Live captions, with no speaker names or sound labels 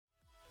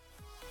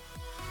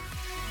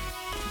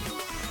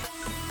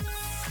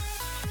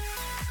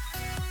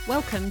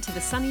Welcome to the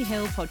Sunny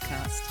Hill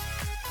podcast.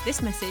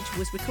 This message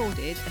was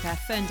recorded at our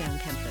Ferndown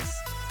campus.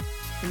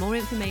 For more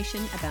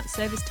information about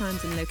service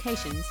times and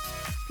locations,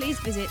 please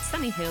visit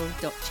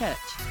sunnyhill.church.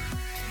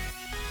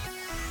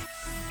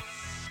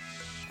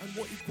 And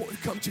what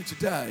we've come to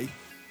today,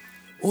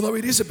 although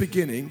it is a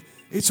beginning,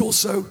 it's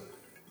also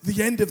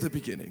the end of the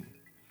beginning.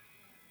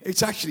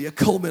 It's actually a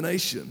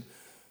culmination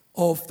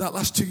of that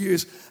last 2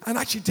 years. And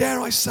actually,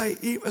 dare I say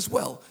as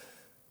well,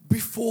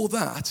 before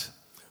that,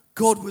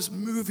 God was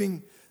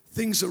moving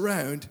things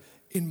around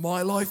in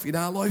my life, in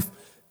our life,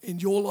 in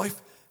your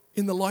life,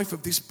 in the life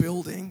of this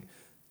building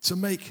to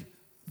make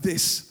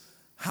this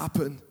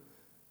happen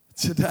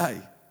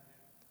today.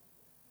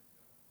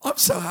 I'm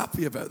so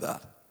happy about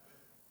that.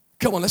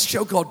 Come on, let's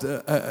show God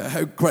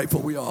how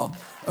grateful we are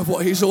of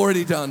what He's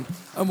already done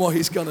and what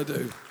He's going to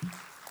do.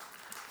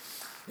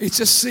 It's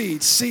a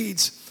seed.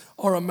 Seeds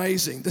are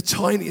amazing. The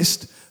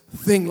tiniest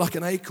thing, like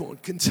an acorn,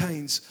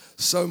 contains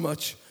so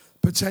much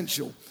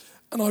potential.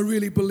 And I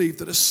really believe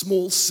that a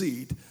small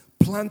seed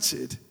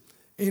planted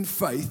in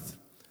faith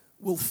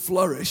will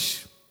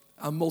flourish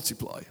and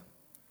multiply.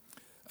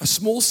 A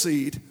small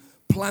seed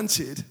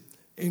planted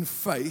in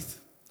faith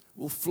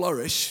will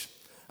flourish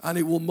and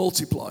it will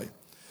multiply.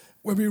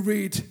 When we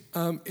read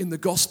in the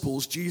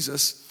Gospels,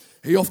 Jesus,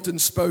 he often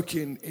spoke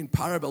in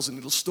parables and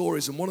little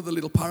stories. And one of the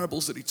little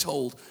parables that he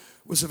told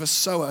was of a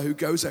sower who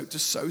goes out to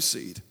sow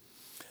seed.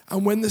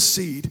 And when the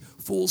seed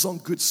falls on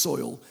good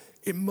soil,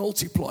 it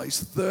multiplies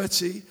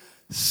 30,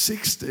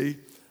 60,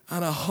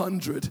 and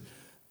 100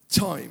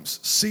 times.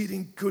 Seed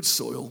in good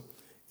soil,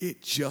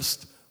 it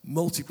just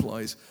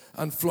multiplies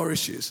and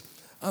flourishes.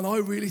 And I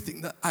really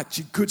think that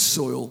actually good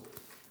soil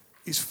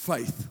is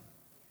faith.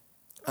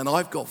 And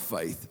I've got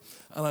faith,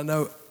 and I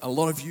know a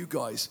lot of you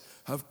guys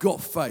have got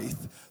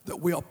faith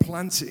that we are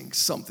planting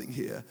something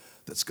here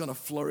that's going to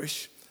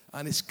flourish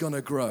and it's going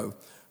to grow.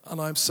 And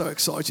I'm so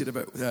excited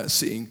about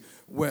seeing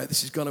where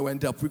this is going to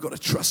end up. We've got to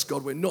trust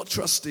God. We're not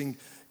trusting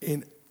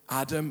in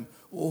Adam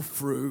or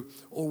Fru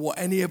or what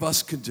any of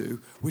us can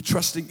do. We're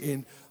trusting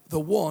in the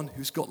one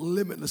who's got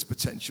limitless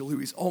potential,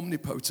 who is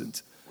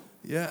omnipotent.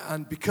 Yeah,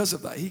 and because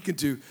of that, he can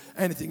do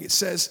anything. It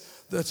says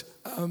that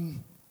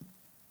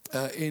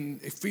in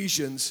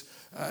Ephesians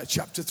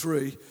chapter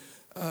 3,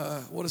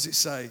 what does it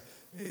say?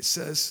 It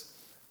says,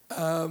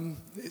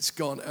 it's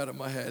gone out of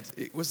my head.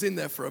 It was in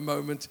there for a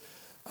moment.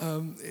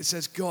 It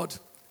says God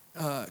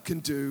can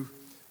do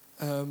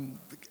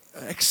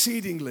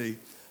exceedingly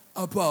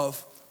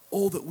above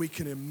all that we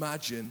can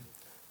imagine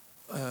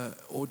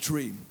or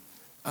dream.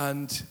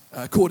 And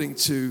according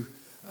to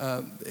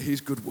his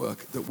good work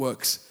that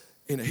works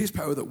in his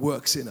power that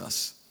works in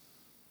us,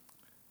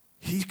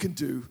 he can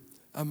do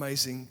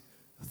amazing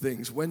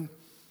things. When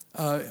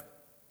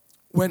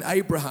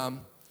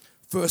Abraham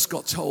first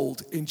got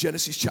told in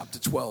Genesis chapter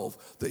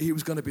 12 that he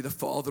was going to be the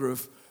father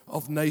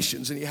of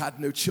nations and he had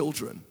no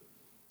children,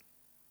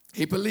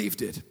 he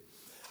believed it.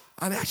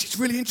 And actually it's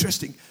really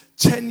interesting.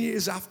 10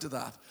 years after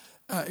that,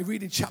 you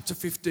read in chapter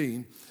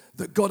 15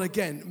 that God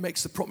again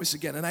makes the promise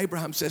again. And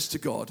Abraham says to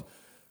God,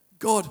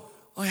 God,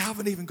 I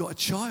haven't even got a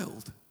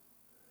child.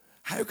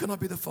 How can I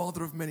be the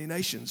father of many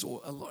nations?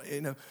 Or,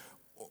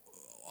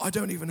 I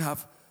don't even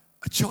have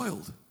a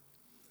child.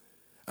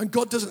 And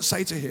God doesn't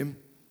say to him,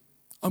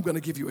 I'm going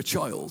to give you a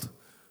child.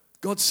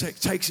 God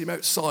takes him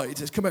outside,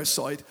 says, come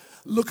outside,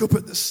 look up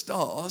at the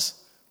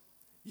stars.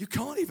 You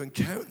can't even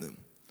count them.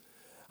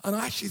 And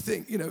I actually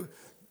think,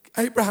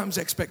 Abraham's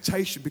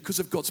expectation, because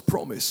of God's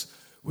promise,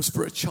 was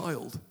for a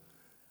child.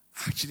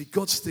 Actually,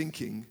 God's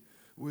thinking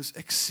was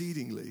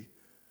exceedingly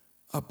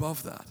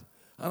above that.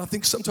 And I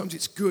think sometimes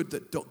it's good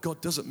that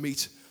God doesn't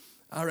meet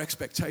our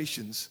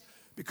expectations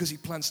because he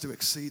plans to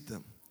exceed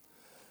them.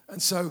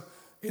 And so,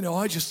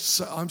 I'm just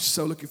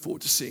so looking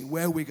forward to seeing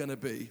where we're going to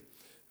be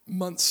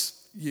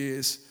months,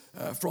 years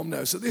from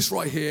now. So this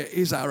right here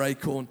is our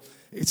acorn.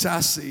 It's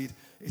our seed.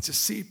 It's a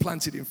seed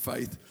planted in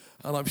faith.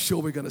 And I'm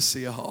sure we're going to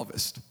see a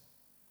harvest.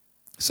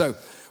 So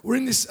we're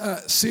in this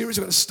series.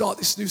 We're going to start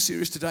this new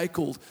series today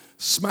called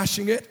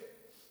Smashing It.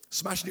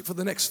 Smashing It for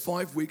the next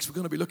 5 weeks. We're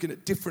going to be looking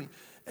at different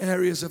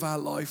areas of our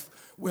life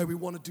where we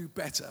want to do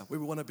better, where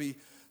we want to be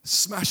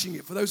smashing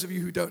it. For those of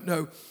you who don't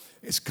know,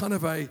 it's kind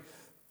of a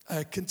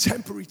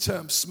contemporary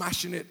term,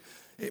 smashing it.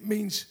 It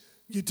means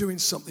you're doing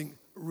something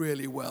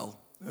really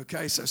well.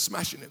 Okay, so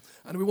smashing it.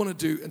 And we want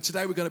to and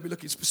today we're going to be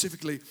looking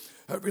specifically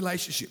at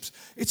relationships.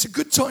 It's a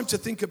good time to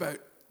think about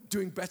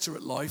doing better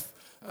at life,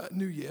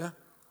 New Year.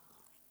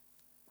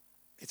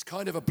 It's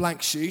kind of a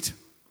blank sheet.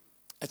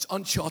 It's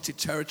uncharted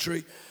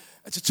territory.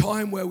 It's a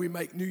time where we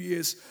make New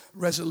Year's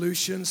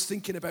resolutions,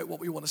 thinking about what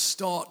we want to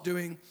start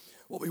doing,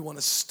 what we want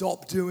to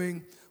stop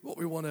doing, what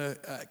we want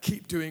to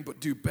keep doing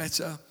but do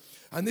better.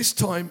 And this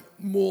time,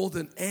 more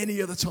than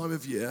any other time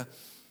of year,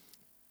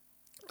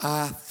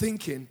 our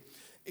thinking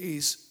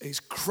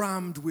is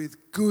crammed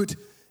with good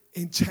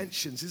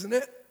intentions, isn't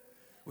it?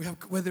 We have,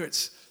 whether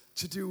it's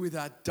to do with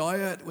our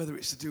diet, whether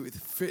it's to do with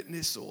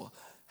fitness or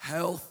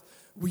health,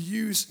 we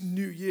use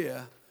New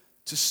Year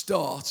to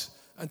start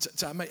and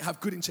to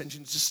have good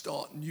intentions to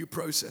start new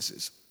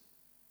processes.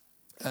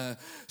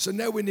 So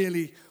now we're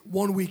nearly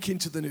 1 week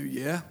into the new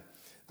year.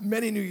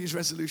 Many New Year's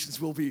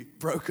resolutions will be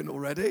broken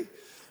already.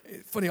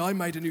 Funny, I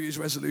made a New Year's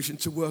resolution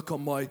to work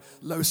on my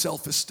low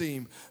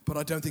self-esteem, but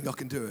I don't think I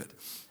can do it.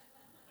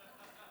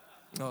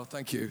 Oh,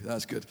 thank you.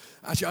 That's good.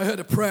 Actually, I heard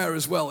a prayer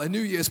as well, a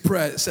New Year's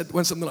prayer. It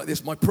went something like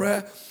this. My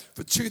prayer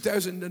for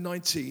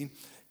 2019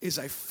 is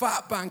a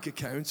fat bank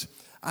account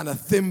and a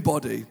thin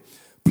body.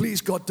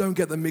 Please, God, don't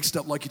get them mixed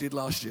up like you did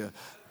last year.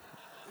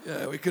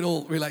 Yeah, we can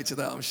all relate to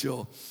that, I'm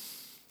sure.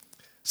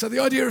 So the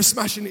idea of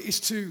Smashing It is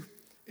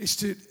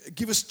to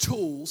give us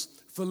tools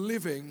for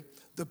living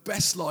the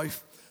best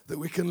life that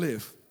we can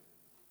live.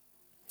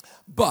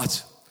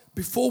 But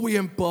before we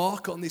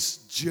embark on this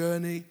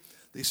journey,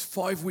 this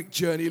 5-week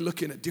journey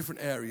looking at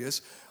different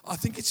areas, I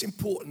think it's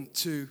important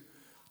to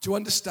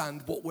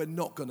understand what we're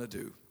not going to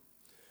do.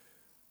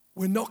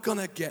 We're not going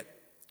to get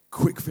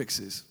quick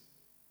fixes,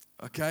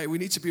 okay? We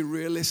need to be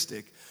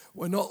realistic.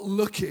 We're not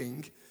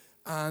looking,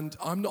 and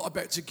I'm not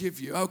about to give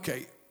you,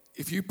 okay,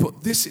 if you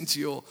put this into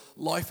your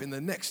life in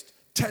the next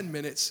 10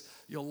 minutes,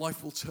 your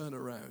life will turn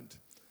around.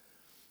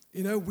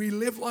 You know, we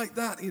live like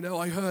that. You know,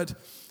 I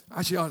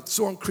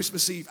saw on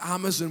Christmas Eve,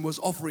 Amazon was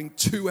offering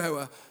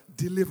 2-hour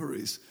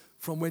deliveries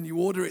from when you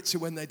order it to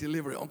when they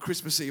deliver it on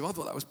Christmas Eve. I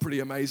thought that was pretty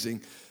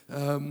amazing.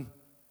 And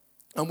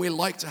we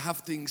like to have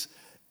things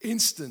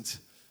instant.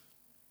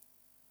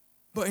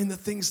 But in the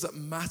things that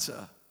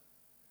matter,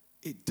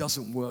 it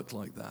doesn't work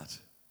like that.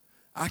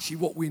 Actually,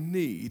 what we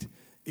need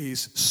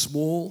is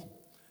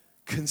small,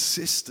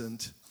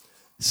 consistent,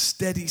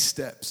 steady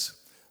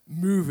steps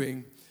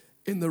moving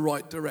in the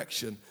right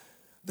direction.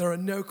 There are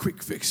no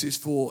quick fixes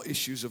for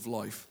issues of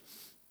life.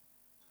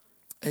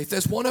 If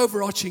there's one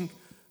overarching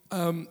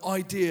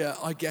idea,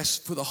 I guess,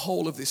 for the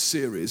whole of this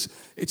series,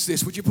 it's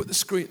this. Would you put the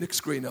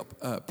screen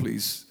up,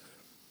 please?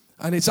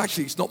 And it's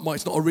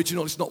not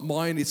original, it's not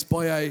mine. It's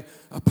by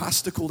a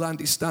pastor called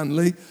Andy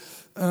Stanley.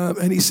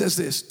 And he says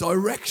this: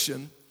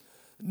 direction,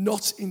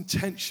 not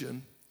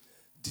intention,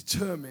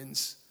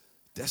 determines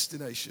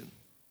destination.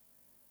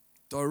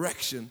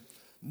 Direction,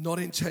 not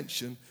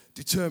intention,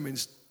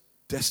 determines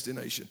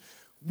destination.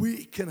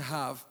 We can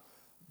have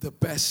the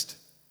best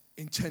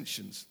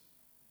intentions.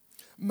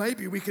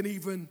 Maybe we can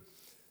even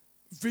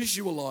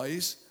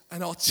visualize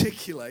and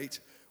articulate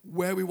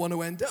where we want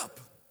to end up.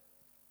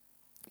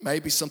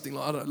 Maybe something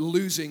like, I don't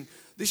know,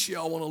 this year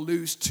I want to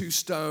lose 2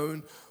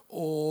 stone,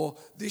 or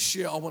this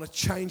year I want to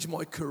change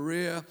my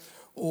career,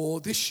 or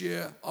this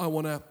year I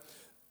want to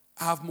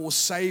have more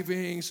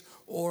savings,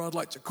 or I'd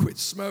like to quit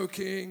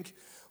smoking,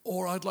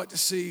 or I'd like to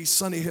see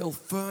Sunny Hill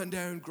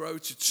Ferndown grow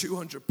to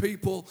 200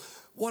 people.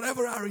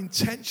 Whatever our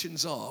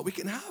intentions are, we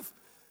can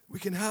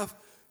have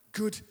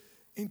good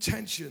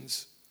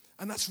intentions.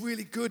 And that's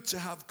really good to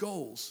have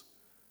goals.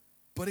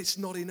 But it's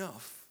not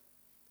enough.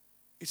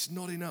 It's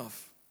not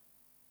enough.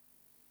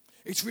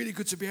 It's really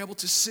good to be able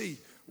to see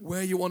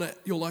where you want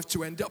your life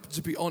to end up,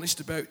 to be honest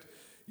about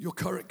your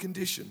current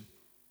condition.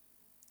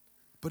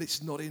 But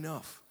it's not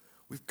enough.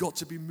 We've got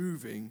to be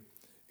moving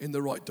in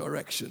the right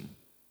direction.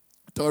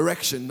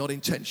 Direction, not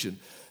intention,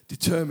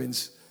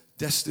 determines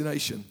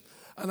destination.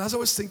 And as I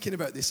was thinking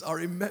about this, I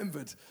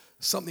remembered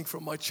something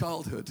from my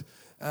childhood.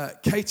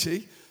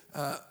 Katie,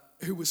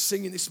 who was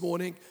singing this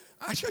morning.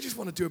 Actually, I just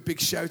want to do a big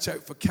shout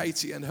out for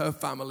Katie and her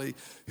family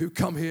who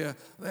come here.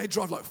 They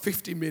drive like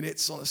 50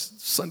 minutes on a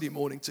Sunday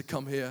morning to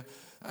come here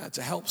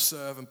to help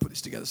serve and put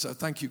this together. So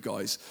thank you,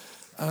 guys.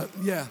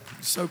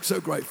 So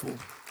grateful,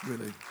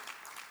 really.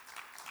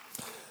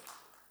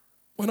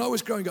 When I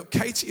was growing up,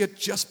 Katie had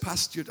just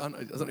passed I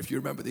don't know if you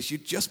remember this,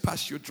 you'd just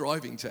passed your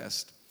driving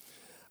test.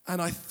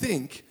 And I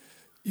think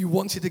you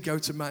wanted to go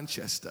to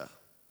Manchester.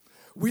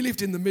 We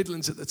lived in the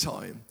Midlands at the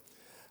time.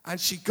 And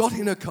she got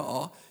in her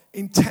car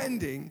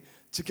intending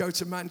to go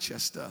to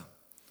Manchester.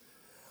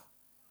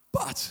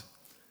 But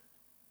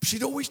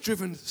she'd always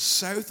driven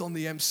south on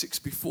the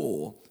M6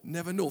 before,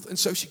 never north. And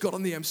so she got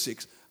on the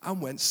M6 and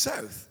went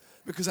south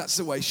because that's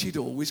the way she'd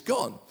always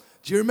gone.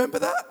 Do you remember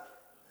that?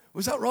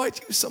 Was that right?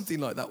 It was something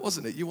like that,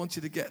 wasn't it? You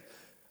wanted to get,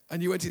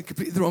 and you went in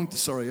completely the wrong,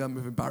 sorry, I'm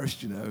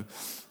embarrassed, you know.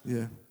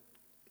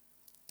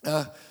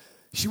 Yeah.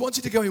 She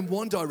wanted to go in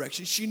one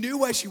direction. She knew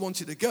where she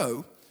wanted to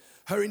go.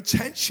 Her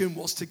intention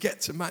was to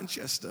get to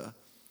Manchester,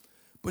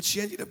 but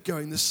she ended up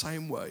going the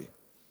same way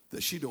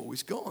that she'd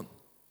always gone.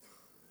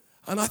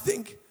 And I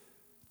think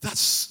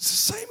that's the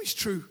same is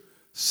true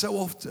so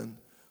often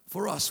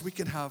for us. We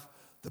can have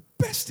the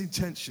best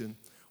intention.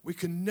 We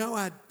can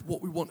know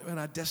what we want and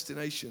our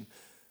destination,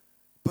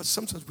 but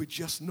sometimes we're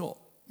just not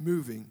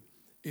moving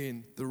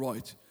in the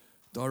right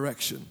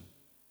direction.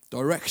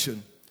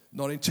 Direction,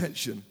 not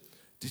intention,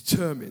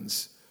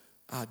 determines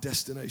our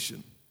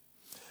destination.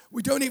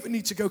 We don't even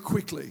need to go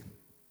quickly.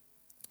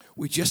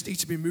 We just need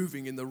to be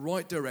moving in the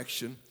right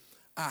direction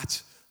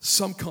at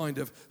some kind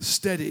of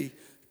steady,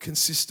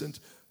 consistent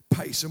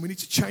pace. And we need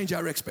to change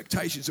our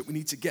expectations that we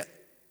need to get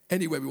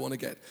anywhere we want to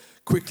get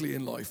quickly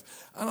in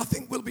life. And I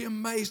think we'll be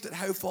amazed at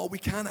how far we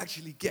can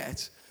actually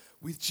get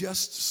with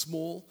just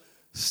small,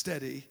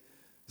 steady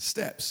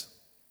steps.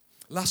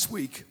 Last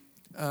week,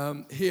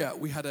 here.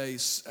 We had a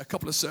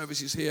couple of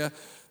services here.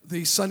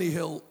 The Sunny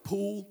Hill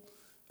Pool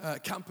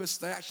campus,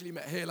 they actually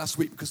met here last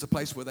week because the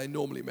place where they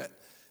normally met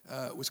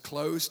was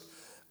closed.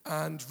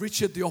 And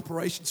Richard, the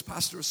operations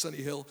pastor of Sunny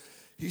Hill,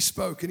 he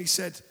spoke and he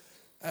said,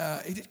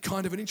 he did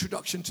kind of an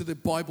introduction to the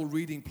Bible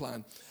reading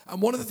plan.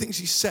 And one of the things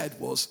he said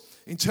was,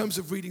 in terms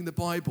of reading the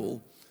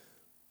Bible,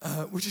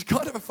 which is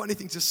kind of a funny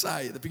thing to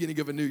say at the beginning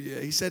of a new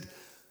year, he said,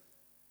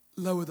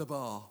 lower the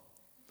bar.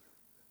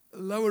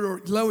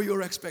 Lower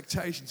your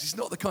expectations. It's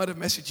not the kind of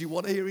message you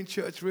want to hear in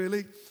church,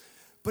 really.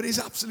 But he's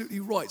absolutely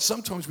right.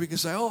 Sometimes we can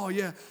say, oh,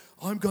 yeah,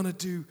 I'm going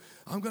to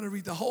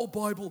read the whole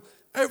Bible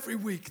every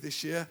week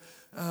this year.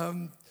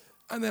 And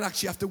then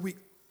actually after week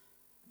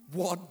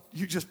one,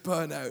 you just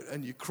burn out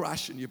and you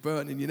crash and you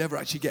burn and you never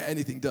actually get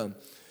anything done.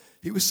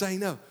 He was saying,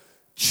 no,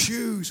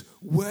 choose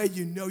where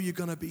you know you're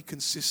going to be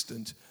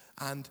consistent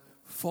and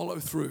follow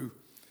through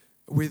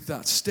with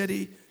that.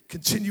 Steady,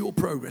 continual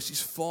progress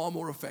is far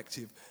more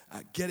effective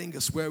at getting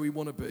us where we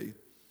want to be,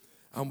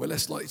 and we're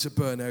less likely to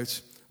burn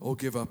out or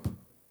give up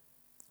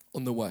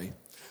on the way.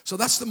 So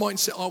that's the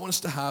mindset I want us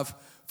to have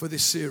for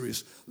this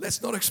series.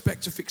 Let's not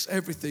expect to fix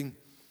everything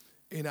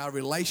in our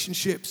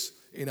relationships,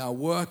 in our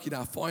work, in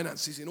our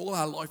finances, in all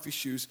our life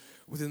issues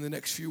within the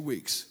next few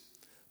weeks.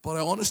 But I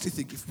honestly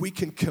think if we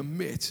can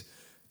commit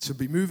to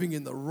be moving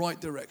in the right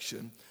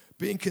direction,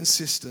 being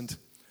consistent,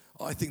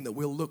 I think that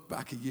we'll look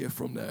back a year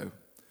from now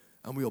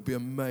and we'll be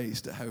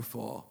amazed at how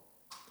far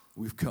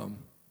we've come.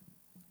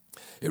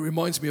 It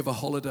reminds me of a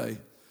holiday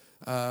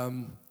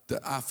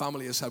that our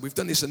family has had. We've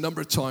done this a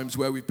number of times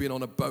where we've been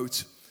on a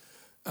boat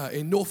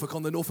in Norfolk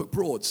on the Norfolk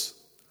Broads.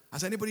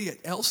 Has anybody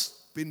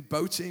else been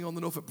boating on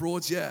the Norfolk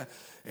Broads? Yeah,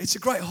 it's a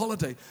great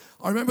holiday.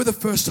 I remember the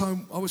first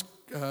time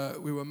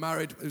we were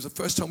married. It was the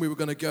first time we were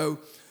going to go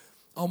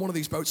on one of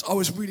these boats. I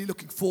was really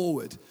looking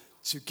forward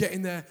to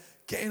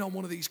getting on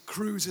one of these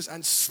cruises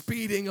and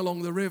speeding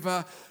along the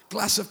river,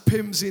 glass of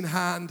Pimm's in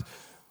hand,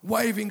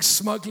 waving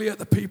smugly at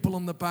the people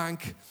on the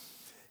bank.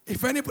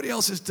 If anybody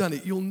else has done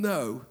it, you'll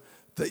know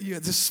that you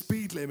had the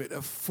speed limit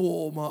of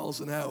 4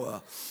 miles an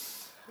hour.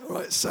 All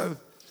right, so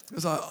it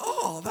was like,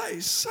 oh, that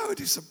is so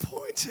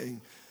disappointing.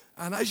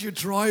 And as you're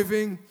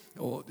driving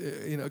or,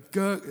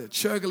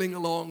 churgling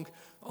along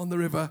on the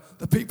river,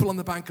 the people on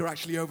the bank are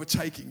actually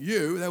overtaking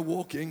you. They're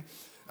walking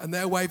and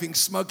they're waving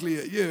smugly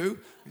at you.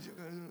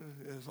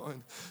 Yeah,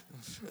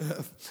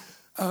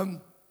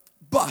 fine.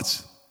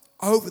 But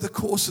over the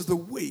course of the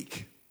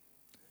week,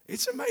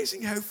 it's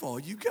amazing how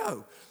far you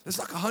go. There's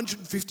like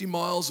 150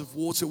 miles of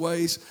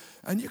waterways,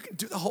 and you can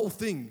do the whole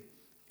thing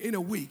in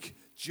a week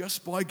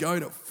just by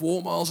going at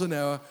 4 miles an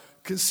hour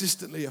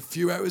consistently, a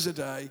few hours a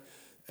day,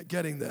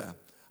 getting there.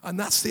 And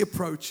that's the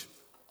approach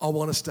I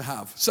want us to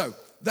have. So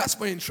that's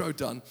my intro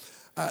done.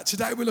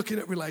 Today we're looking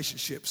at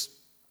relationships,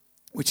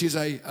 which is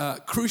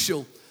a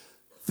crucial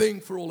thing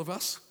for all of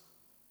us.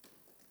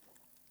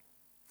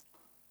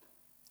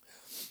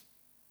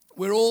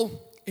 We're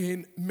all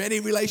in many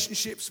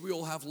relationships. We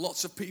all have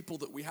lots of people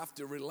that we have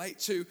to relate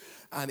to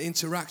and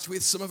interact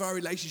with. Some of our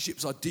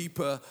relationships are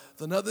deeper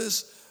than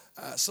others.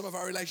 Some of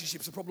our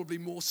relationships are probably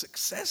more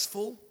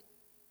successful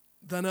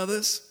than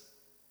others.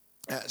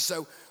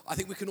 So I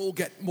think we can all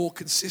get more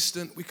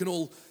consistent. We can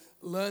all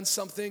learn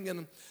something.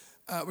 And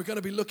we're going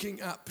to be looking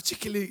at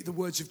particularly the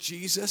words of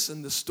Jesus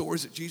and the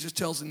stories that Jesus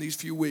tells in these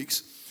few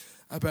weeks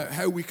about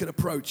how we can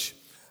approach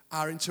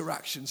our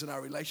interactions and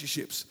our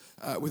relationships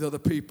with other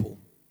people.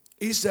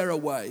 Is there a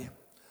way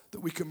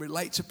that we can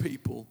relate to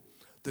people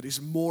that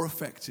is more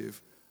effective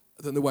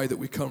than the way that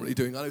we're currently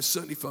doing? I know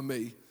certainly for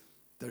me,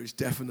 there is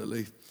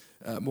definitely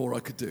more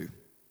I could do.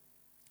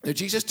 Now,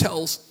 Jesus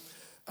tells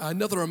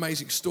another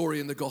amazing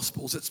story in the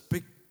Gospels that's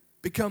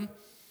become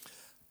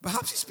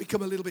a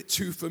little bit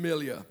too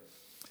familiar.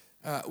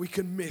 We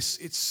can miss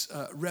its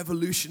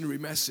revolutionary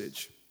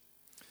message.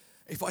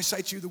 If I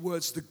say to you the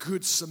words, the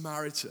Good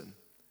Samaritan,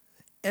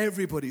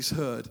 everybody's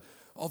heard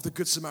of the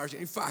Good Samaritan.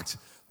 In fact,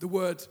 the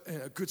word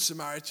Good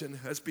Samaritan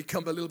has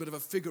become a little bit of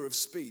a figure of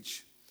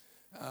speech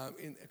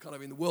in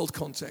the world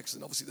context,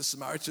 and obviously the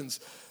Samaritans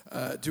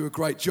do a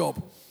great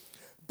job.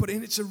 But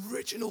in its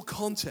original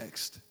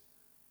context,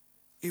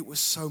 it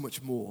was so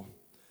much more,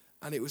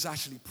 and it was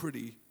actually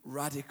pretty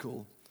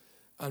radical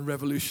and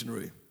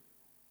revolutionary.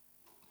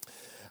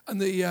 And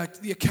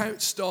the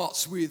account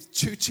starts with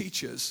two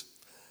teachers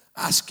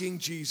asking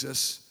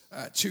Jesus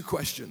two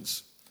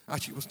questions.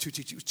 Actually, it wasn't two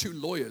teachers, it was two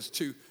lawyers,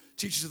 two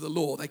teachers of the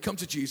law. They come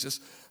to Jesus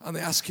and they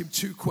ask him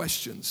two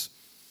questions.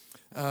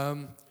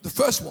 The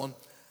first one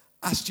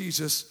asked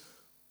Jesus,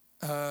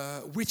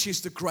 which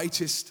is the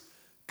greatest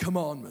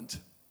commandment?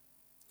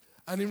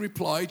 And in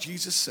reply,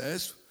 Jesus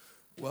says,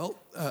 well,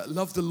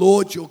 love the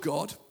Lord your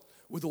God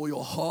with all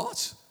your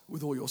heart,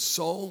 with all your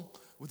soul,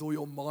 with all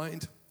your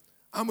mind,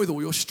 and with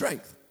all your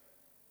strength.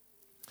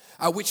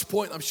 At which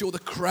point, I'm sure the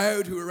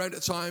crowd who were around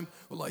at the time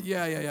were like,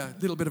 yeah. A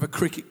little bit of a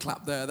cricket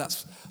clap there.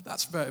 That's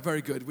very,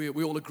 very good.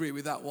 We all agree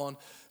with that one.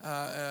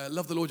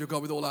 Love the Lord your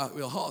God with all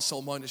our heart,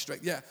 soul, mind, and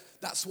strength. Yeah,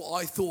 that's what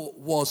I thought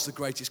was the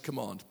greatest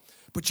command.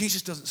 But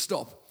Jesus doesn't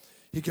stop.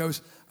 He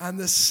goes, and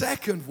the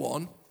second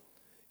one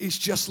is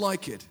just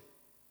like it.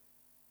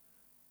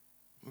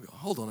 We go,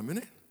 hold on a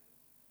minute.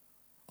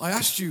 I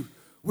asked you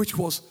which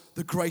was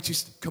the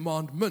greatest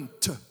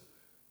commandment,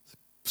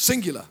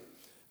 singular,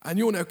 and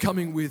you're now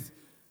coming with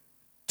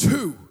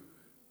two.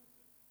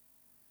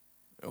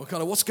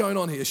 What's going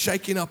on here?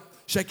 Shaking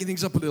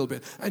things up a little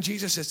bit. And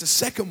Jesus says the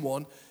second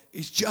one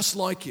is just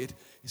like it.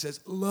 He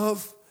says,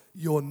 love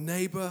your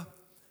neighbor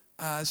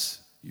as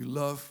you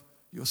love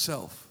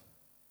yourself.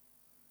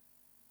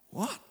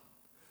 What?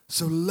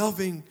 So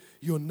loving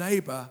your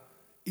neighbor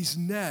is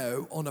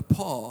now on a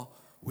par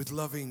with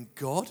loving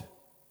God?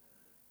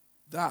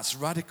 That's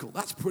radical.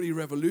 That's pretty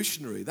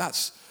revolutionary.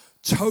 That's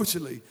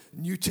totally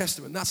New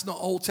Testament. That's not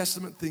Old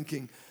Testament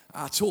thinking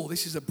at all.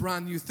 This is a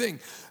brand new thing.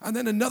 And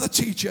then another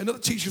teacher of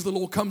the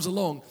law comes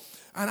along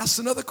and asks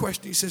another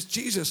question. He says,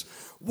 Jesus,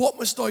 what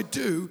must I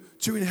do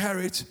to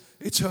inherit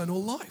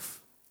eternal life?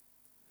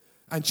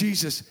 And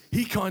Jesus,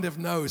 he kind of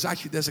knows,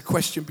 actually there's a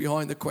question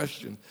behind the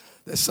question.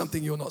 There's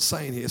something you're not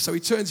saying here. So he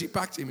turns it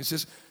back to him and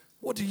says,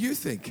 what do you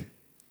think?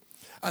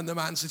 And the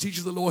man's the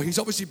teacher of the law. He's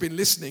obviously been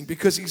listening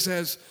because he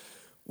says,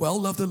 well,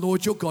 love the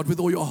Lord your God with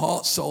all your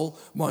heart, soul,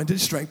 mind, and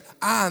strength,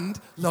 and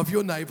love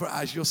your neighbor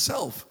as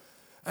yourself.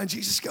 And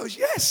Jesus goes,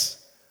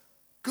 yes,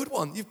 good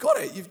one. You've got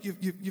it.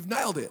 You've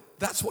nailed it.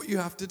 That's what you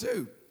have to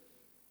do.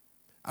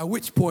 At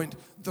which point,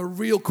 the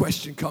real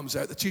question comes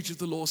out. The teacher of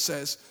the law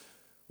says,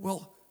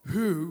 well,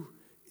 who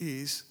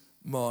is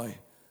my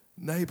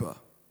neighbor?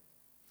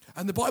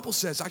 And the Bible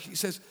says, actually, it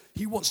says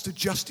he wants to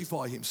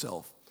justify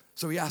himself.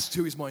 So he asks,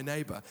 who is my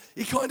neighbor?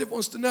 He kind of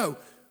wants to know,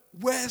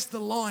 where's the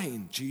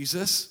line,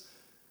 Jesus?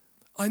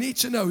 I need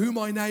to know who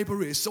my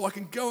neighbor is so I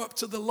can go up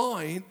to the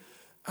line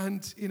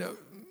and,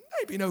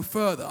 maybe no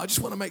further. I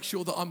just want to make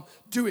sure that I'm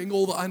doing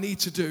all that I need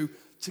to do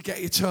to get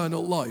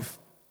eternal life.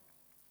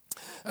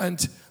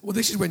 And, well,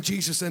 this is when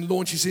Jesus then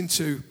launches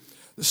into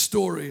the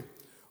story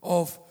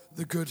of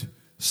the Good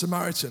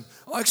Samaritan.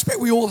 I expect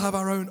we all have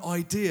our own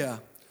idea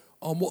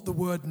on what the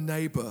word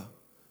neighbor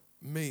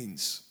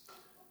means.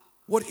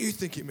 What do you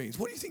think it means?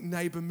 What do you think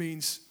neighbor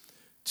means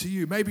to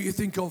you? Maybe you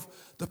think of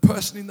the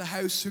person in the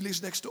house who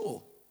lives next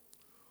door.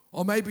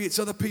 Or maybe it's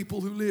other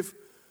people who live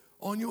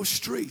on your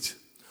street.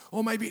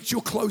 Or maybe it's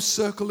your close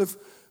circle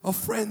of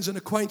friends and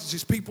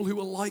acquaintances, people who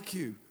are like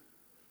you.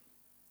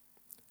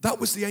 That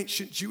was the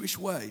ancient Jewish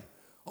way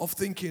of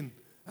thinking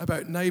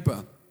about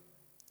neighbor.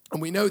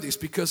 And we know this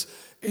because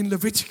in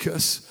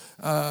Leviticus,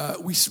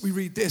 we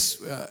read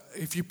this.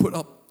 If you put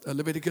up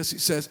Leviticus,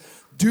 it says,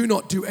 do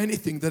not do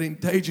anything that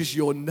endangers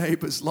your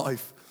neighbor's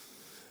life.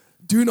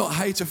 Do not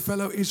hate a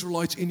fellow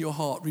Israelite in your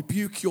heart.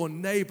 Rebuke your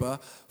neighbor,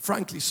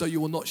 frankly, so you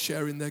will not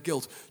share in their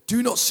guilt.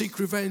 Do not seek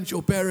revenge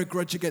or bear a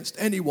grudge against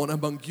anyone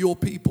among your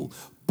people.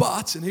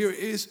 But, and here it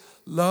is,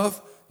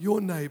 love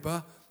your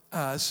neighbor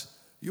as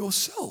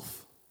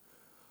yourself.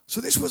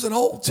 So this was an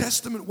Old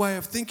Testament way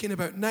of thinking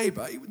about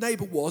neighbor.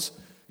 Neighbor was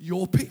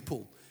your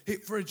people.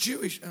 For a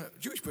Jewish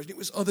person, it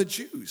was other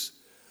Jews.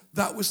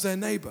 That was their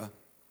neighbor.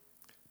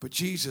 But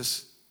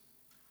Jesus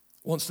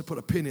wants to put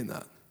a pin in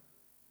that.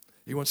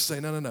 He wants to say,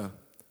 no.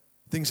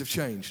 Things have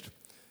changed.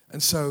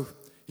 And so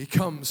he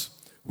comes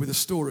with a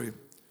story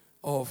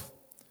of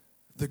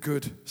the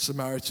Good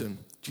Samaritan.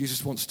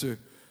 Jesus wants to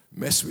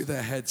mess with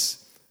their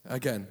heads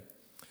again.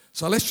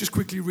 So let's just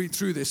quickly read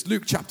through this.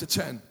 Luke chapter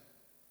 10,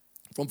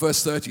 from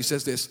verse 30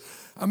 says this.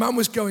 A man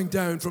was going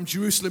down from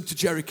Jerusalem to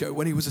Jericho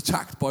when he was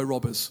attacked by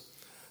robbers.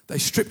 They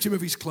stripped him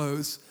of his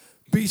clothes,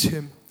 beat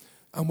him,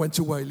 and went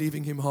away,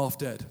 leaving him half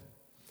dead.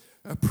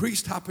 A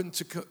priest happened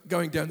to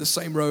going down the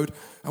same road,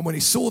 and when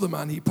he saw the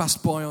man, he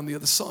passed by on the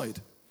other side.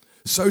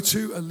 So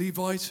too a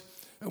Levite,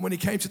 and when he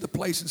came to the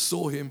place and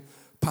saw him,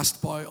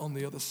 passed by on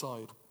the other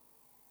side.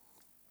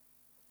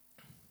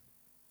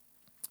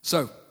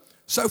 So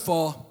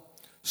far,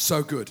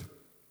 so good.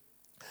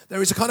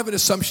 There is a kind of an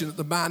assumption that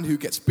the man who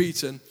gets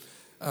beaten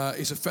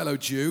is a fellow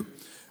Jew,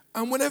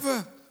 and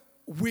whenever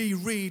we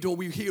read or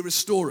we hear a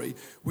story,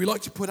 we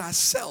like to put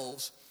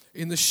ourselves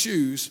in the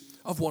shoes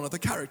of one of the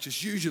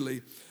characters,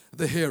 usually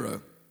the hero.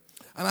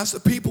 And as the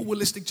people were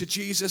listening to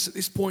Jesus at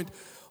this point,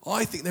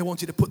 I think they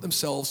wanted to put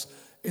themselves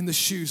in the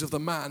shoes of the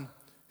man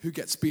who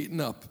gets beaten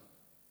up.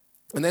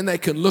 And then they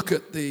can look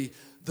at the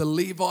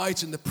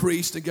Levite and the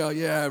priest and go,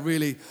 yeah,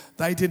 really,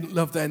 they didn't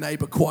love their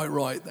neighbor quite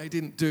right. They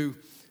didn't do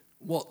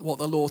what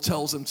the law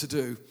tells them to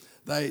do.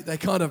 They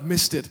kind of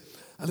missed it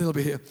a little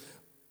bit here.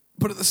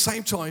 But at the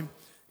same time,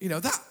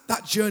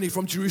 that journey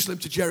from Jerusalem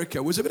to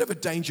Jericho was a bit of a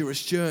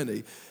dangerous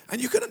journey.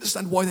 And you can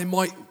understand why they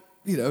might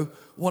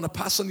want to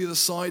pass on the other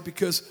side,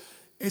 because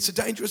it's a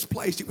dangerous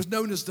place. It was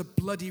known as the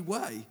Bloody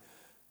Way,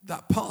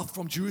 that path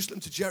from Jerusalem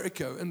to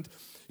Jericho. And,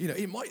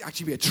 it might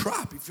actually be a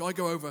trap. If I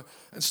go over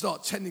and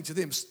start tending to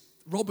them,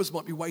 robbers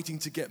might be waiting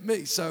to get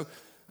me. So,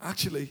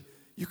 actually,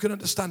 you can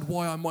understand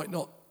why I might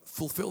not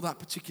fulfill that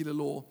particular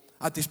law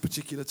at this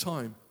particular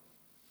time.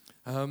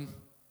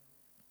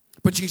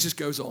 But Jesus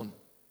goes on.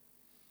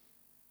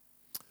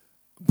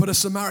 But a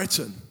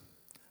Samaritan,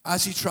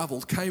 as he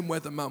traveled, came where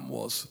the man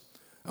was.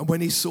 And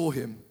when he saw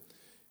him,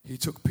 he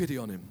took pity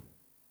on him.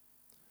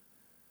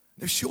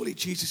 Now, surely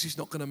Jesus is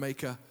not going to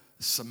make a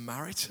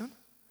Samaritan,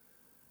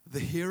 the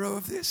hero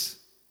of this?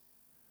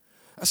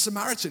 A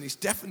Samaritan is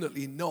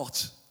definitely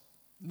not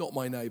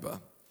my neighbor.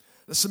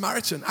 The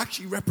Samaritan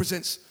actually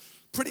represents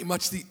pretty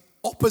much the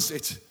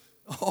opposite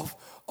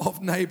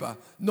of neighbor.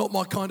 Not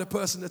my kind of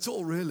person at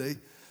all, really.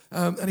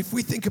 And if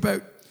we think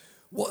about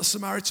what a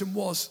Samaritan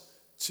was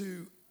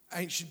to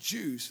ancient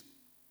Jews,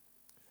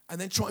 and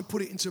then try and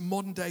put it into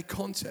modern day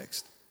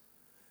context,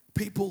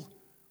 people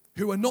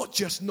who are not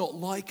just not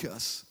like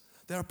us,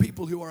 there are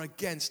people who are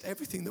against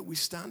everything that we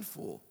stand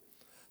for.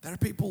 There are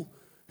people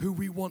who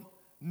we want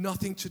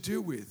nothing to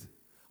do with.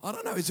 I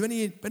don't know, is there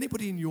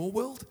anybody in your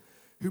world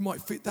who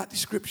might fit that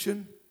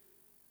description?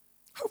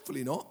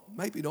 Hopefully not,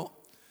 maybe not.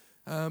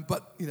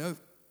 But,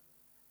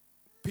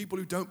 people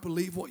who don't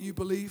believe what you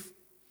believe,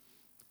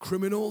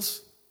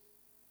 criminals,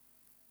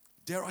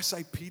 dare I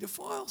say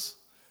pedophiles,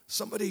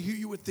 somebody who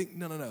you would think,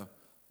 no,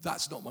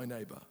 that's not my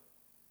neighbor.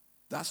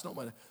 That's not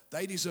my neighbor.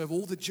 They deserve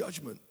all the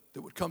judgment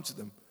that would come to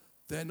them.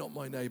 They're not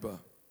my neighbor.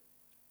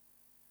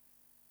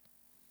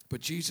 But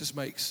Jesus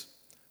makes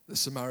the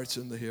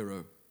Samaritan the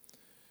hero.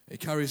 He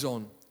carries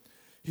on.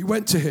 He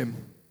went to him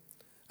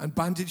and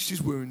bandaged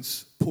his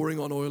wounds, pouring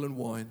on oil and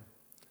wine.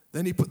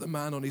 Then he put the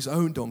man on his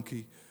own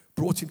donkey,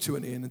 brought him to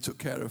an inn and took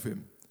care of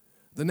him.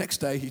 The next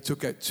day he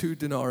took out 2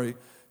 denarii,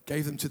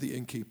 gave them to the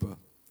innkeeper.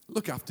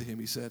 Look after him,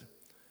 he said,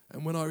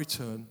 and when I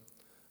return,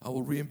 I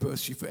will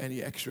reimburse you for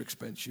any extra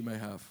expense you may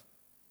have.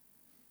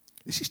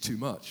 This is too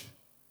much.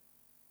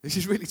 This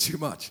is really too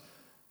much.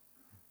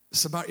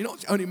 You're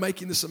not only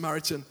making the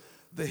Samaritan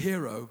the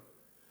hero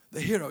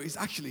is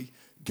actually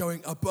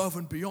going above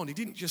and beyond. He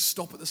didn't just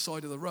stop at the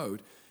side of the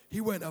road.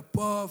 He went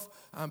above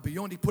and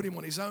beyond. He put him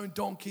on his own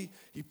donkey.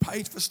 He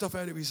paid for stuff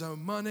out of his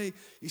own money.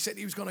 He said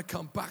he was going to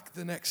come back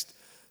the next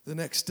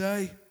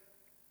day.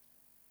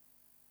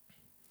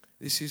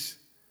 This is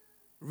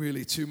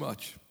really too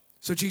much.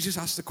 So Jesus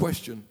asked the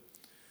question,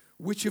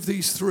 which of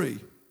these 3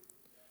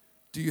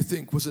 do you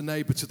think was a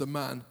neighbor to the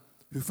man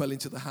who fell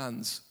into the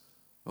hands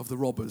of the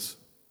robbers?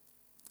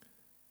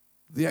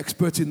 The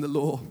expert in the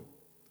law,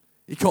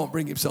 he can't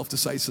bring himself to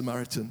say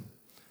Samaritan.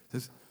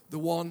 There's the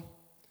one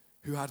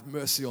who had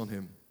mercy on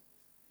him.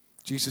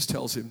 Jesus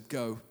tells him,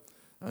 go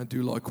and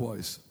do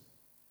likewise.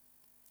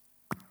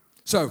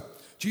 So,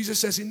 Jesus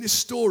says in this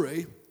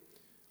story,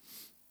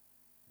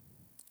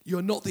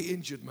 you're not the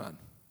injured man.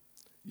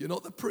 You're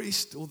not the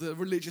priest or the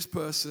religious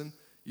person.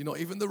 You're not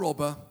even the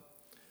robber.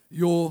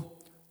 You're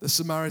the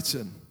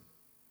Samaritan.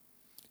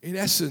 In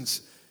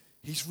essence,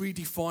 he's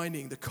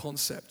redefining the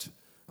concept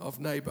of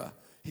neighbor.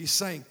 He's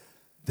saying,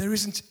 there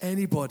isn't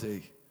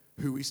anybody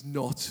who is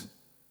not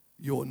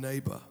your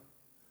neighbor.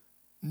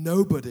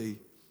 Nobody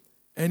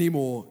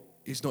anymore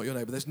is not your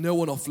neighbor. There's no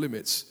one off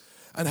limits.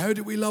 And how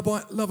do we love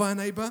our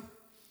neighbor?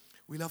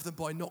 We love them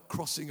by not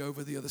crossing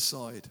over the other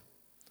side,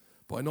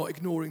 by not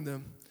ignoring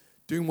them,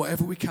 doing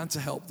whatever we can to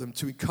help them,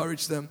 to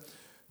encourage them,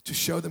 to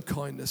show them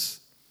kindness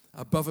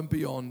above and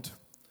beyond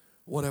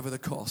whatever the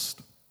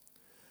cost.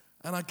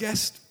 And I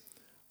guess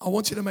I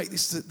want you to make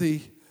this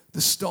the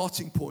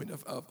starting point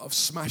of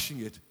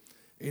smashing it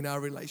in our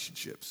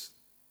relationships,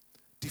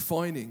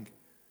 defining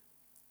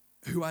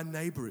who our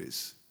neighbor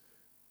is,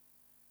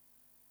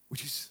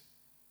 which is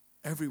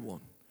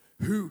everyone.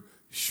 Who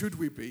should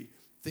we be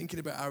thinking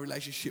about our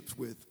relationships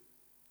with?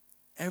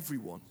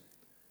 Everyone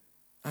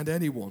and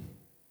anyone.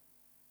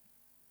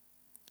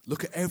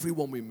 Look at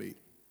everyone we meet,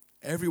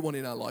 everyone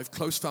in our life,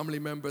 close family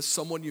members,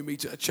 someone you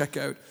meet at a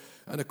checkout,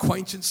 an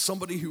acquaintance,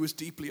 somebody who has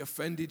deeply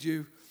offended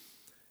you.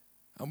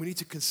 And we need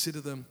to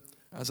consider them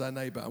as our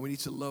neighbor, and we need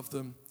to love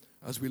them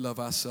as we love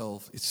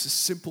ourselves. It's a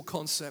simple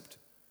concept,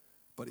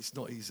 but it's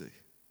not easy.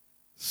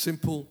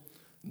 Simple,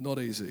 not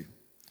easy.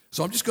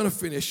 So I'm just going to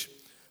finish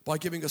by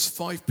giving us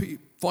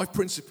five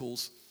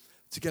principles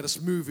to get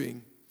us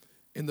moving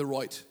in the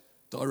right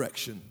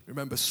direction.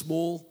 Remember,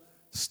 small,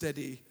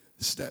 steady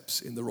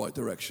steps in the right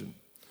direction.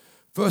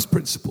 First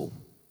principle,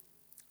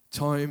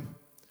 time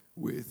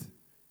with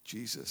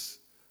Jesus.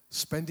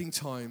 Spending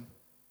time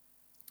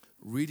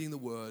reading the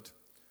Word,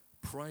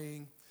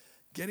 praying,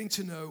 getting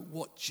to know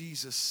what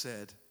Jesus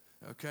said.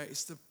 Okay,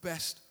 it's the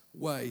best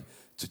way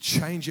to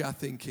change our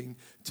thinking,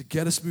 to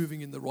get us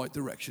moving in the right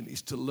direction,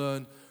 is to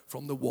learn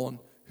from the one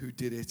who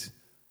did it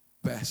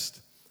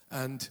best.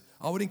 And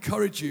I would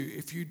encourage you,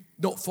 if you're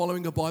not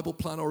following a Bible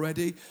plan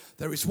already,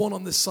 there is one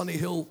on the Sunny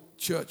Hill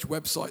Church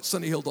website,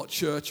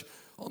 sunnyhill.church.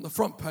 On the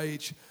front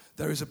page,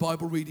 there is a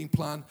Bible reading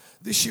plan.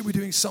 This year we're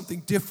doing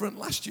something different.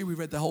 Last year we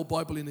read the whole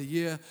Bible in a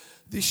year.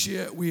 This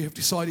year we have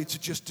decided to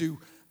just do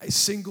a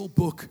single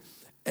book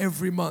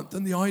every month.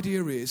 And the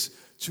idea is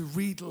to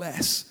read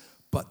less,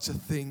 but to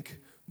think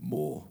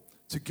more,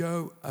 to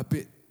go a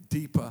bit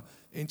deeper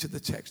into the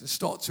text and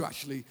start to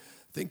actually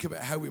think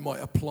about how we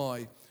might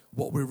apply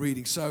what we're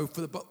reading. So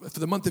for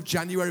the month of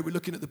January, we're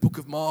looking at the book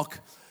of Mark,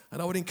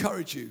 and I would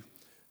encourage you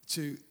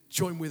to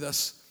join with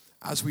us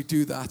as we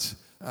do that.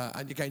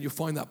 And again, you'll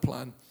find that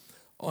plan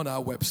on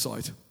our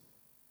website.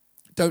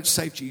 Don't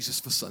save Jesus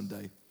for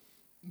Sunday.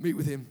 Meet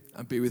with him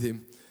and be with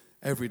him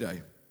every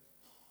day.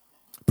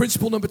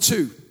 Principle number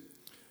 2,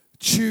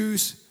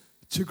 choose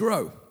to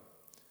grow.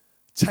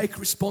 Take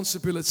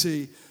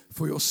responsibility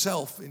for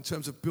yourself in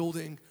terms of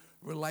building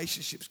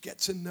relationships. Get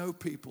to know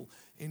people.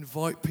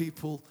 Invite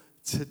people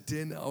to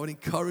dinner. I would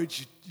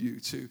encourage you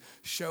to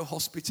show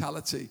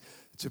hospitality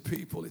to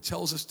people. It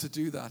tells us to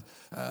do that.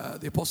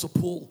 The Apostle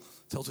Paul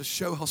tells us,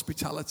 show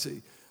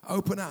hospitality.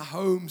 Open our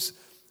homes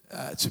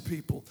to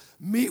people.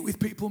 Meet with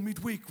people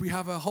midweek. We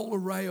have a whole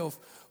array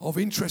of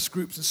interest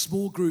groups and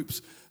small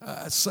groups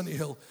at Sunny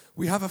Hill.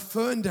 We have a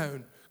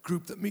Ferndown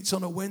group that meets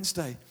on a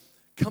Wednesday.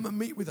 Come and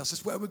meet with us.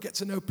 It's where we get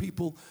to know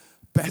people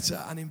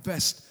better and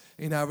invest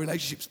in our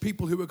relationships.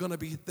 People who are going to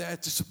be there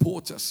to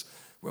support us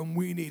when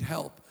we need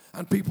help,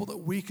 and people that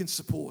we can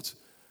support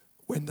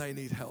when they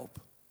need help.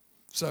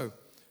 So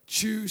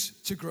choose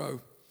to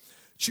grow.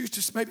 Choose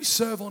to maybe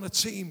serve on a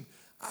team.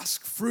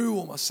 Ask Fru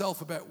or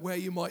myself about where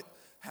you might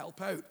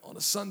help out on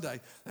a Sunday.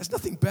 There's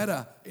nothing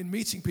better in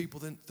meeting people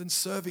than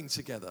serving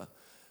together.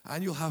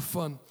 And you'll have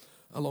fun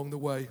along the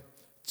way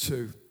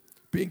too.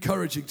 Be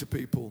encouraging to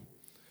people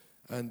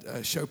and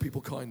show people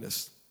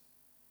kindness.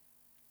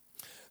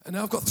 And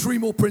now I've got 3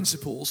 more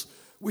principles,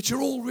 which are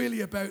all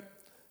really about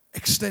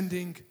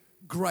extending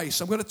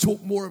grace. I'm going to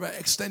talk more about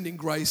extending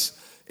grace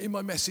in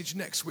my message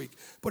next week.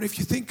 But if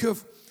you think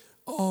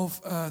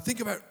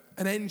about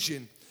an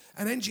engine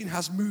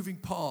has moving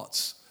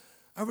parts.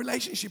 A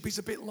relationship is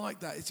a bit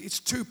like that.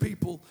 It's 2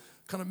 people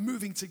kind of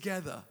moving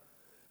together.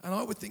 And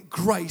I would think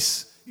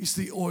grace is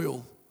the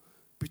oil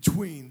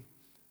between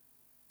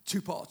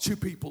 2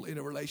 people in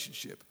a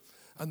relationship.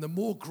 And the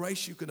more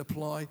grace you can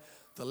apply,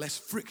 the less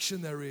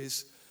friction there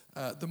is,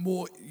 the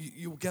more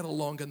you'll get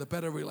along and the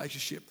better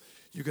relationship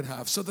you can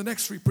have. So the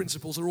next 3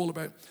 principles are all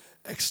about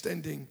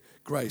extending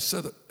grace.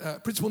 So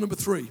principle number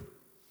 3,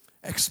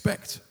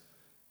 expect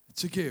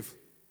to give.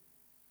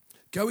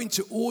 Go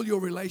into all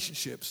your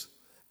relationships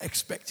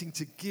expecting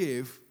to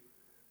give,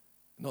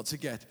 not to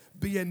get.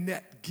 Be a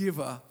net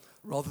giver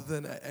rather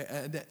than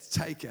a net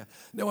taker.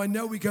 Now, I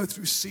know we go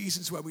through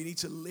seasons where we need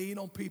to lean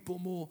on people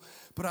more,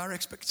 but our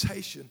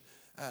expectation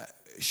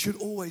should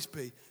always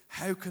be,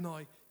 how can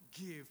I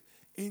give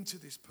into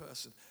this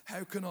person?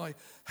 How can I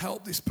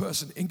help this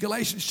person? In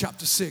Galatians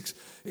chapter 6,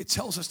 it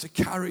tells us to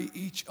carry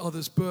each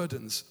other's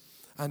burdens,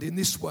 and in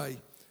this way,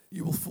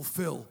 you will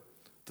fulfill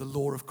the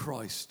law of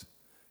Christ.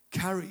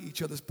 Carry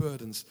each other's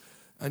burdens,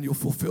 and you'll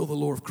fulfill the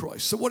law of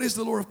Christ. So what is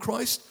the law of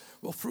Christ?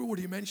 Well, Fru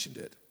already mentioned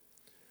it.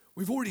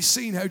 We've already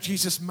seen how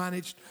Jesus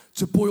managed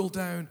to boil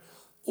down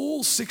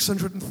all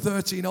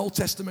 613 Old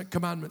Testament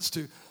commandments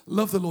to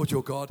love the Lord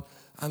your God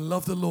and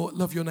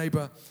love your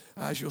neighbor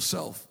as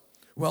yourself.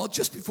 Well,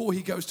 just before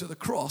he goes to the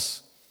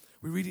cross,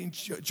 we read in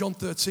John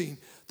 13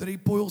 that he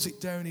boils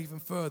it down even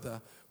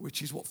further,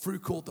 which is what Fru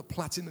called the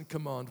platinum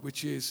command,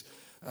 which is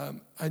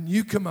a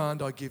new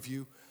command I give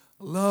you,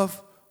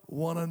 love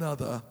one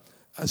another.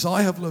 As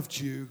I have loved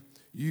you,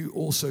 you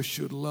also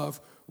should love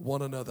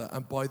one another.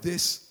 And by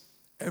this,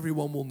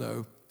 everyone will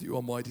know that you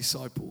are my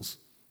disciples.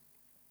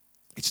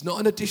 It's not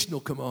an additional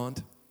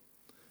command.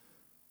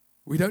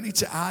 We don't need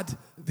to add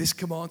this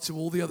command to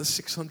all the other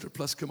 600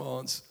 plus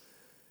commands.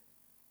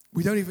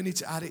 We don't even need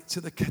to add it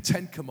to the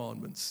 10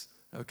 commandments,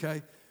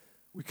 okay?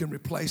 We can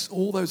replace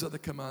all those other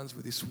commands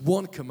with this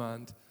one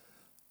command,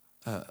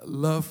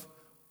 love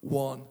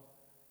one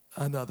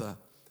another.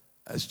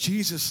 As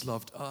Jesus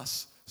loved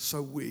us,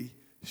 so we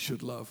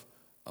should love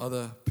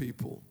other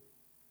people.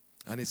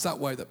 And it's that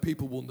way that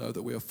people will know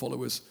that we are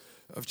followers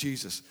of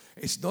Jesus.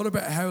 It's not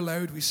about how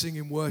loud we sing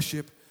in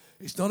worship.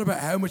 It's not about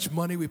how much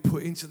money we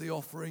put into the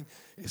offering.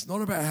 It's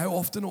not about how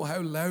often or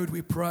how loud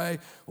we pray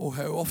or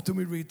how often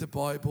we read the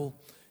Bible.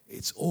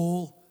 It's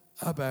all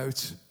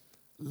about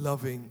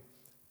loving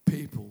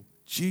people.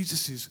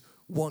 Jesus'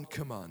 one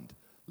command,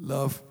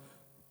 love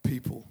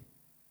people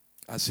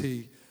as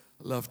he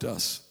loved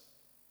us.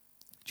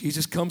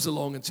 Jesus comes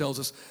along and tells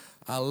us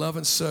our love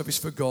and service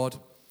for God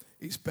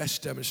is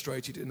best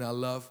demonstrated in our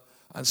love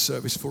and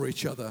service for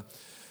each other.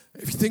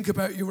 If you think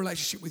about your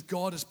relationship with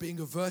God as being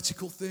a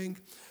vertical thing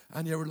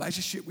and your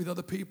relationship with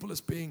other people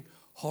as being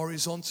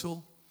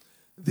horizontal,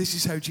 this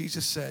is how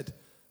Jesus said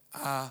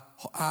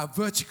our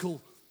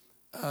vertical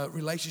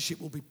relationship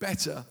will be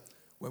better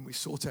when we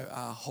sort out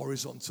our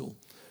horizontal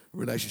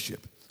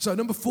relationship. So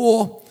number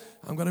 4,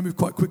 I'm going to move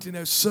quite quickly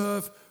now,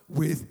 serve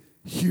with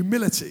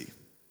humility.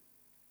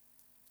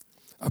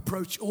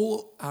 Approach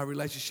all our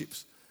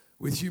relationships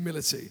with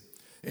humility.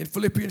 In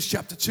Philippians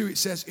chapter 2, it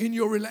says, in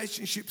your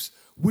relationships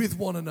with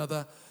one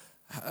another,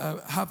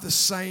 have the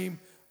same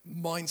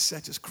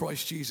mindset as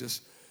Christ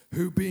Jesus,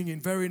 who being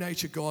in very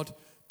nature God,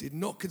 did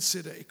not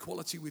consider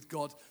equality with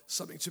God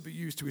something to be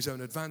used to his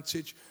own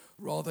advantage.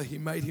 Rather, he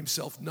made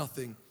himself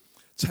nothing,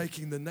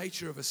 taking the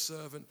nature of a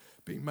servant,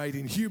 being made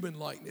in human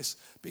likeness,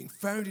 being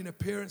found in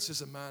appearance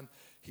as a man,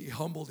 he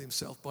humbled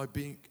himself by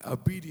being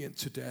obedient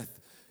to death,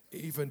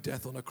 even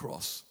death on a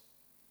cross.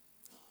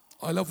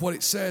 I love what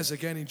it says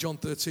again in John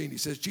 13. It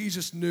says,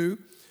 Jesus knew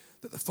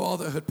that the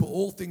Father had put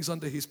all things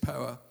under his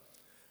power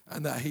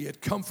and that he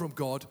had come from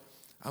God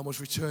and was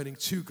returning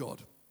to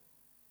God.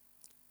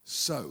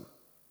 So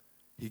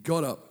he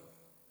got up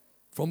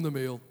from the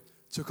meal,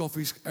 took off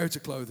his outer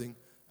clothing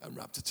and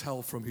wrapped a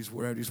towel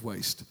around his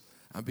waist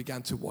and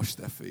began to wash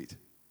their feet.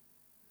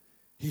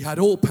 He had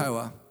all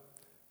power,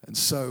 and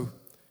so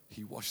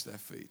he washed their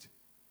feet.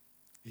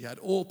 He had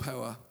all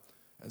power,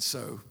 and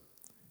so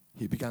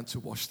he began to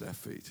wash their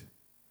feet.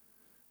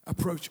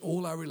 Approach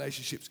all our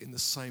relationships in the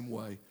same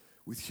way,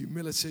 with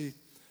humility,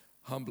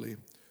 humbly.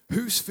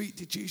 Whose feet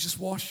did Jesus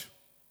wash?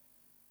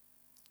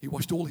 He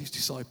washed all his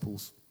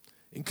disciples,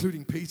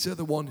 including Peter,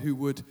 the one who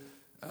would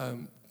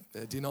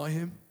deny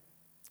him,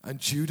 and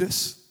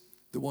Judas,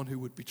 the one who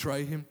would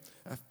betray him.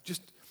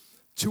 Just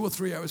 2 or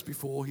 3 hours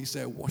before, he's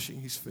there washing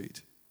his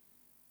feet.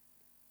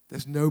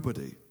 There's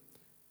nobody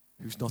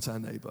who's not our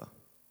neighbor.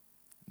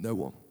 No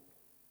one.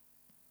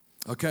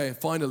 Okay, and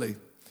finally,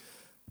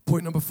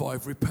 point number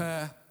 5,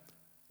 repair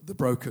the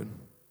broken.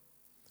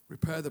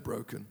 Repair the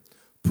broken.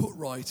 Put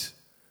right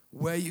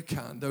where you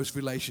can those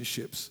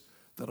relationships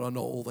that are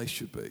not all they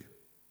should be,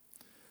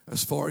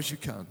 as far as you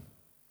can.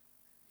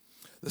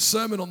 The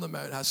Sermon on the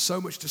Mount has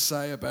so much to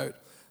say about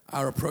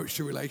our approach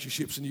to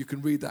relationships, and you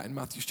can read that in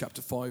Matthew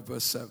chapter 5,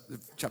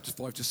 chapters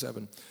 5 to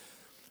 7.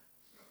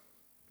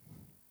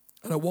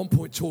 And at one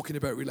point, talking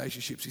about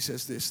relationships, he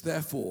says this: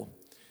 therefore,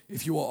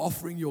 if you are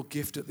offering your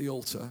gift at the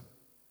altar,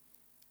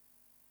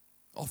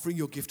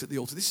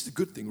 this is a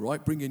good thing,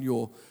 right? Bringing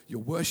your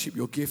worship,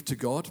 your gift to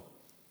God.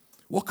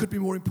 What could be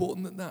more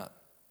important than that?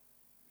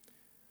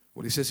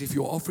 Well, he says, if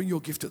you're offering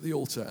your gift at the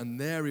altar and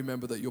there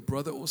remember that your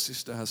brother or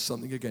sister has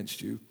something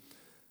against you,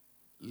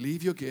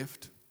 leave your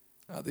gift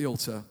at the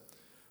altar.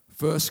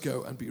 First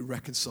go and be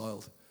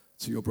reconciled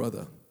to your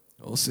brother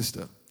or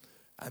sister,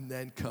 and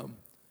then come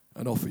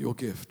and offer your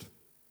gift.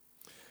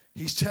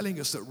 He's telling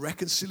us that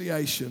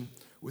reconciliation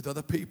with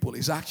other people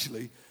is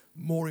actually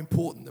more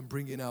important than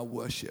bringing our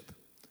worship,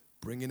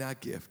 bringing our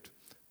gift,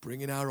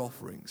 bringing our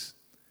offerings.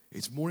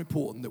 It's more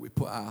important that we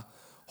put our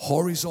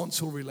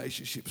horizontal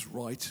relationships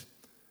right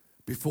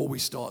before we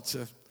start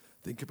to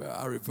think about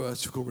our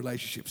vertical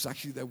relationships.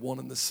 Actually, they're one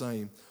and the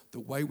same. The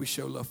way we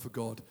show love for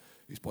God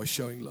is by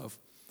showing love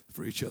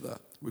for each other.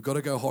 We've got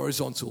to go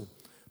horizontal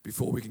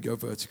before we can go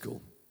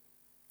vertical.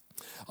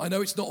 I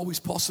know it's not always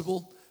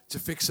possible to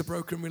fix a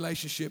broken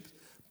relationship,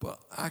 but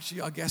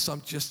actually I guess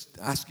I'm just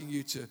asking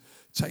you to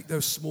take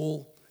those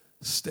small,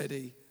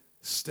 steady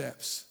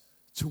steps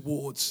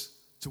towards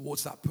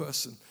that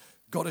person.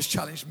 God has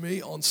challenged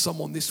me on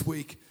someone this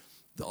week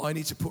that I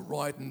need to put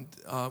right, and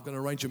I'm going to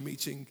arrange a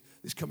meeting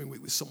this coming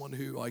week with someone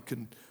who I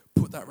can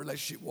put that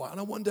relationship right. And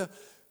I wonder,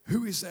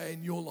 who is there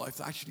in your life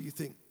that actually you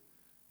think,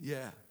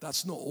 yeah,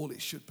 that's not all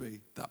it should be,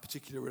 that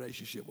particular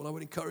relationship? Well, I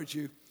would encourage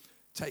you,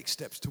 take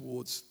steps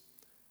towards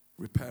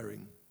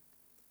repairing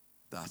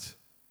that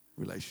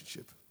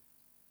relationship.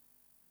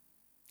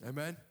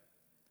 Amen?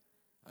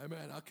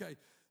 Amen. Okay.